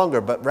no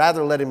longer, but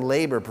rather let him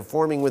labor,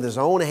 performing with his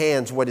own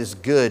hands what is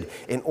good,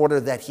 in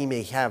order that he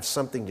may have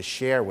something to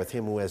share with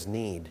him who has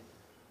need.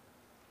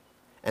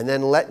 And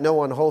then let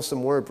no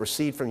unwholesome word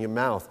proceed from your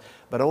mouth,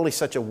 but only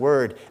such a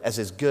word as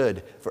is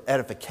good for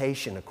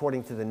edification,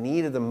 according to the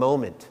need of the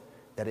moment,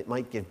 that it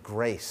might give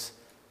grace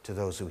to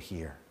those who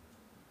hear.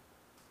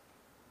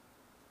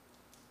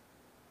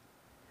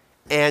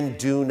 And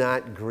do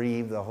not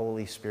grieve the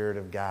Holy Spirit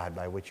of God,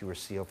 by which you were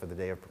sealed for the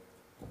day of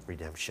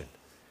redemption.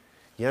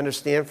 You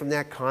understand from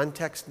that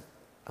context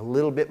a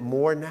little bit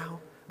more now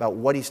about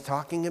what he's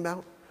talking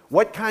about?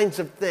 What kinds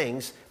of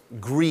things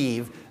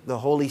grieve the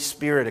Holy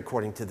Spirit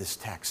according to this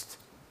text?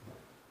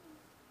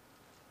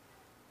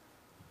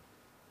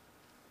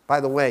 By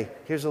the way,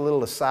 here's a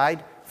little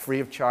aside,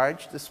 free of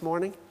charge this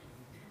morning.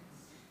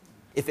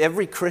 If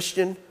every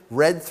Christian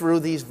read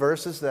through these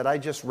verses that I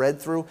just read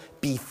through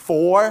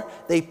before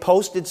they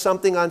posted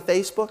something on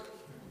Facebook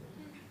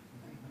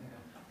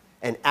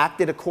and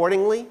acted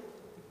accordingly,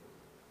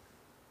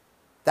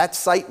 that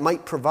site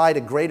might provide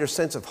a greater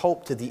sense of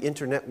hope to the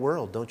internet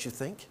world, don't you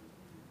think?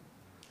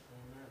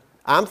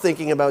 I'm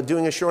thinking about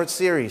doing a short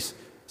series,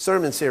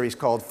 sermon series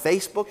called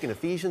Facebook and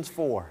Ephesians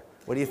 4.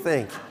 What do you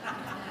think?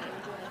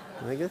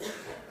 You think it?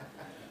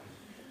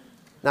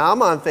 Now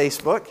I'm on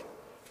Facebook,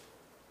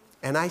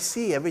 and I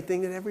see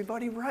everything that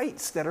everybody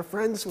writes that are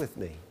friends with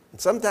me.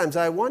 And sometimes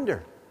I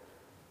wonder,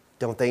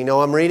 don't they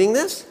know I'm reading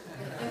this?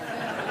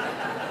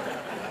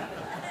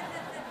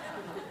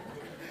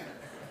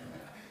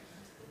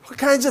 What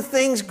kinds of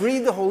things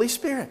grieve the Holy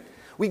Spirit?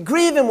 We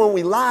grieve him when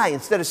we lie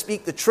instead of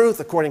speak the truth,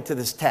 according to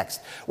this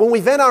text. When we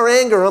vent our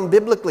anger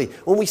unbiblically.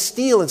 When we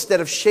steal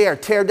instead of share,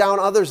 tear down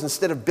others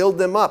instead of build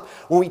them up.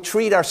 When we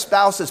treat our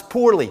spouses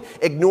poorly,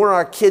 ignore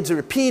our kids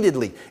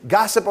repeatedly,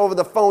 gossip over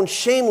the phone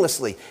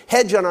shamelessly,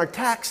 hedge on our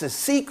taxes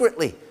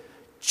secretly,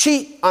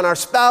 cheat on our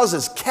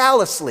spouses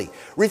callously,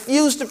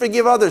 refuse to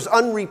forgive others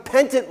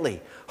unrepentantly,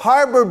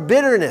 harbor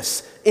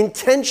bitterness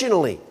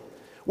intentionally,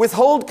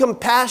 withhold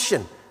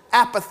compassion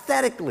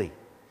apathetically,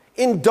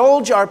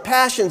 indulge our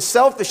passions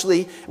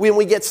selfishly when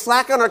we get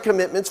slack on our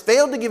commitments,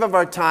 fail to give of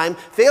our time,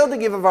 fail to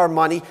give of our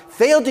money,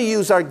 fail to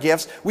use our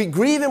gifts. We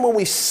grieve him when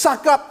we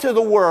suck up to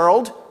the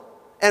world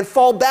and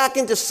fall back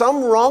into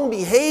some wrong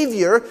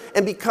behavior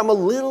and become a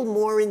little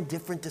more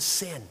indifferent to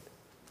sin.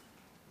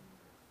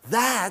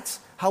 That's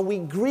how we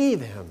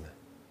grieve him.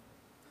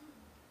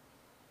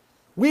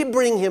 We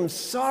bring him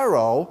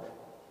sorrow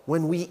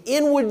when we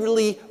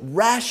inwardly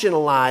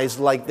rationalize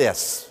like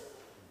this.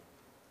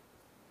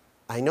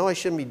 I know I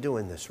shouldn't be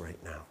doing this right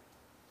now,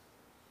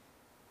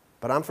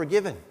 but I'm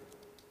forgiven,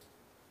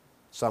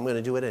 so I'm going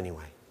to do it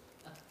anyway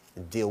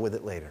and deal with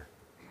it later.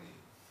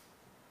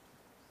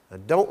 Now,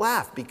 don't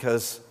laugh,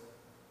 because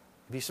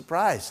you'd be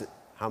surprised at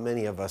how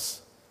many of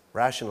us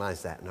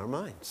rationalize that in our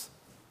minds.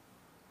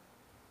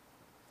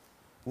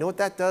 You know what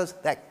that does?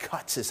 That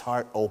cuts his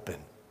heart open.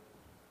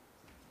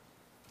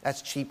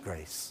 That's cheap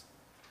grace.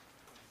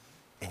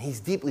 And he's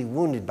deeply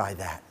wounded by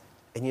that.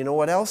 And you know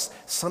what else?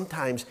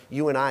 Sometimes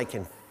you and I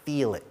can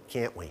feel it,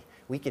 can't we?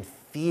 We can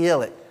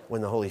feel it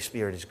when the Holy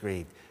Spirit is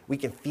grieved. We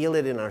can feel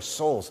it in our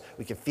souls.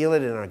 We can feel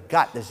it in our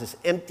gut. There's this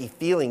empty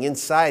feeling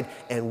inside,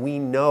 and we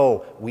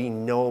know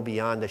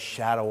beyond a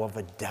shadow of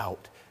a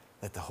doubt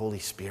that the Holy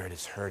Spirit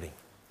is hurting,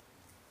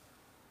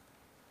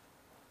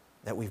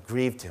 that we've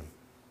grieved him.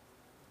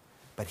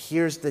 But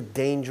here's the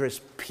dangerous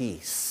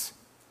piece.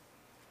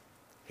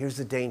 Here's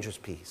the dangerous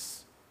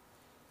piece.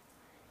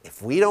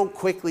 If we don't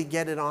quickly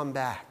get it on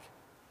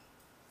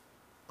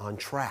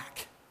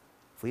track,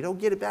 if we don't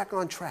get it back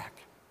on track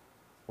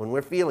when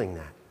we're feeling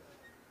that,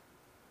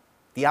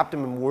 the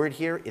optimum word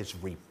here is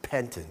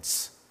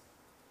repentance.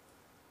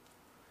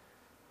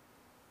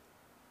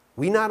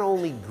 We not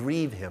only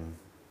grieve him,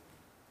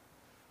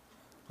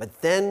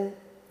 but then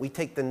we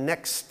take the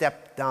next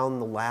step down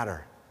the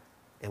ladder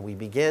and we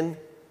begin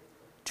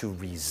to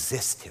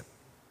resist him.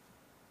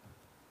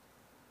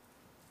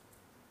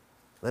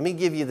 Let me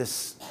give you the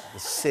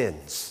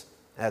sins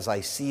as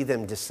I see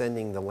them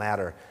descending the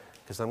ladder,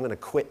 because I'm going to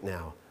quit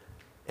now.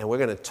 And we're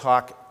going to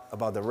talk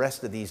about the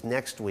rest of these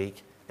next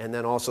week, and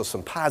then also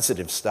some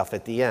positive stuff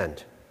at the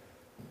end.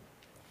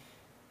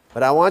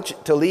 But I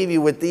want to leave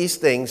you with these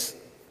things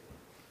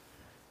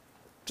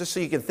just so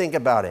you can think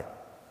about it.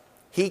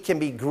 He can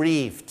be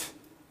grieved.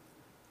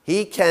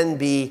 He can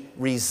be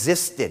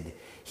resisted.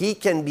 He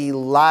can be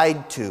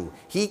lied to.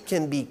 He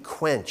can be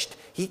quenched.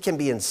 He can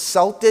be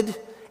insulted.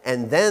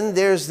 And then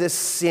there's this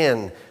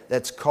sin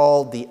that's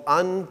called the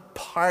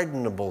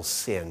unpardonable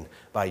sin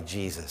by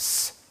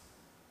Jesus.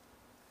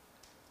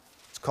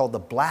 It's called the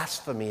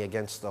blasphemy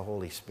against the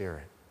Holy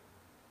Spirit.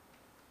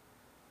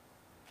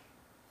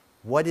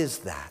 What is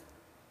that?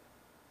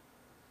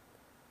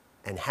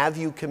 And have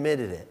you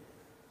committed it?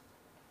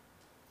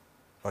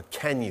 Or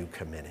can you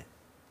commit it?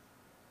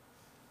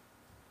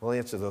 We'll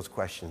answer those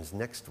questions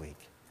next week.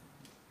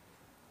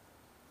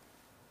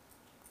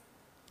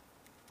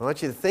 I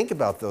want you to think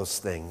about those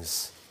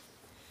things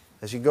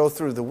as you go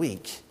through the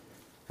week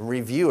and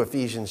review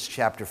Ephesians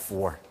chapter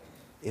 4,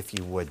 if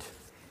you would.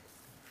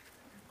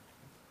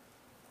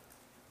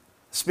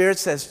 The Spirit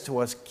says to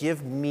us,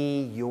 give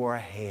me your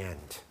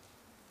hand.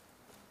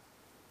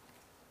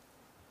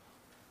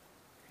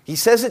 He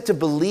says it to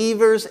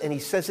believers and he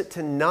says it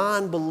to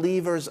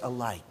non-believers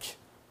alike.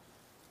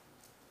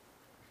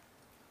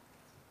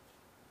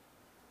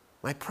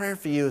 My prayer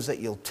for you is that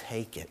you'll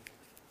take it.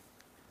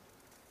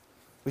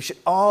 We should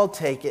all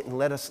take it and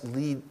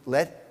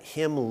let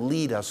him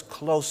lead us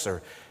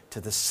closer to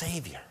the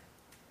Savior.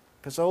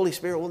 Because the Holy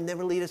Spirit will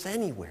never lead us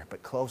anywhere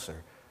but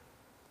closer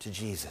to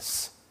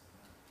Jesus.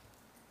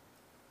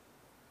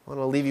 I want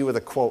to leave you with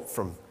a quote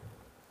from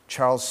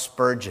Charles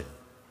Spurgeon,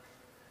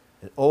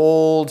 an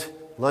old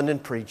London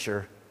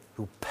preacher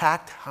who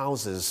packed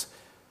houses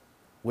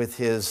with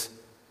his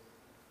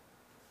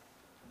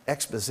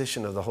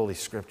exposition of the Holy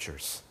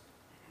Scriptures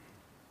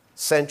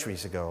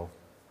centuries ago.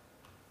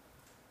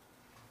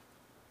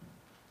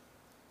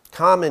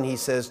 Common, he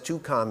says, too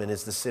common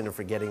is the sin of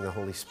forgetting the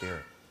Holy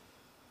Spirit.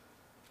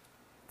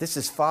 This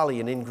is folly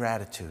and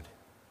ingratitude.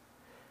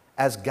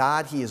 As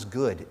God, he is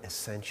good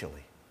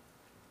essentially.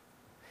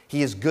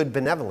 He is good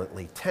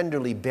benevolently,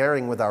 tenderly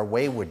bearing with our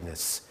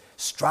waywardness,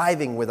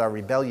 striving with our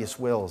rebellious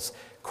wills,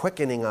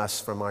 quickening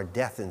us from our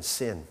death and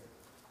sin,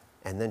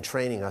 and then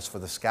training us for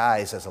the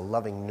skies as a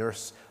loving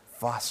nurse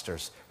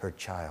fosters her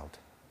child.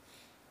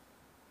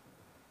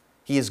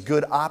 He is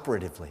good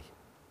operatively.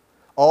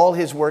 All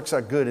his works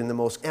are good in the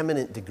most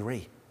eminent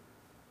degree.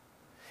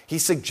 He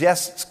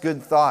suggests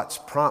good thoughts,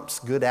 prompts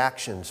good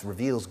actions,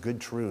 reveals good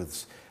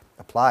truths,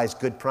 applies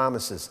good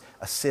promises,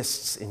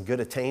 assists in good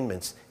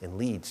attainments, and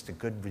leads to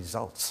good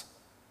results.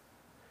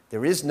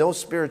 There is no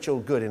spiritual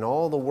good in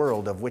all the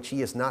world of which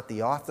he is not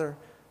the author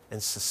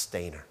and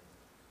sustainer.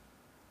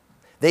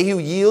 They who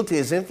yield to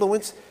his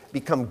influence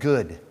become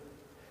good.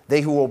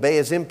 They who obey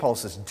his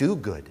impulses do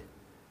good.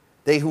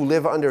 They who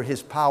live under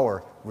his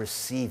power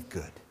receive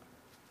good.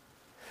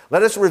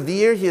 Let us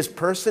revere his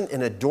person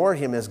and adore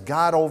him as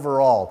God over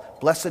all,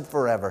 blessed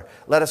forever.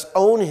 Let us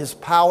own his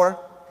power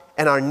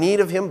and our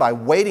need of him by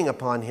waiting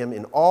upon him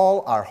in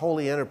all our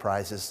holy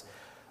enterprises.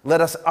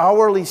 Let us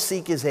hourly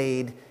seek his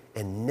aid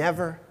and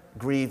never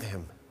grieve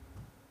him.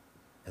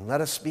 And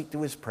let us speak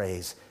to his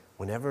praise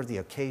whenever the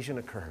occasion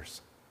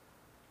occurs.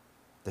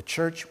 The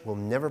church will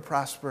never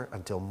prosper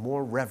until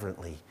more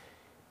reverently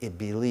it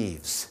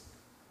believes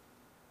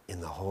in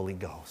the Holy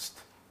Ghost.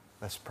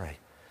 Let's pray.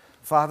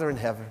 Father in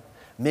heaven,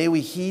 may we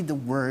heed the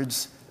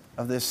words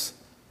of this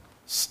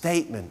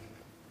statement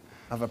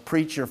of a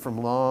preacher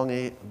from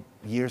long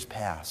years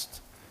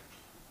past.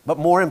 But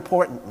more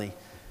importantly,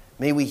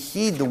 may we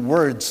heed the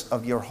words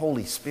of your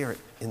Holy Spirit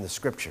in the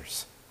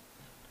Scriptures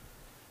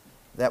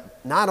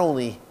that not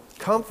only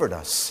comfort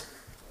us,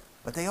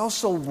 but they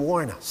also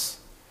warn us.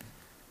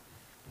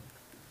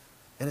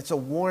 And it's a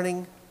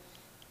warning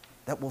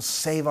that will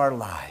save our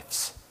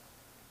lives,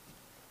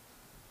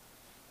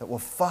 that will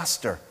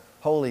foster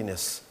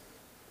holiness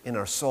in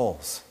our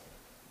souls,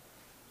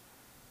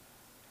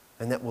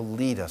 and that will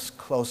lead us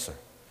closer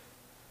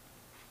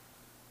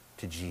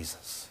to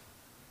Jesus.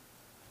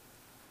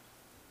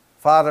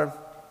 Father,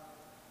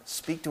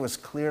 speak to us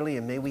clearly,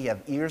 and may we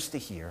have ears to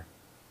hear.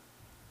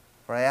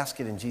 For I ask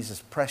it in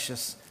Jesus'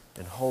 precious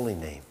and holy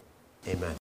name. Amen.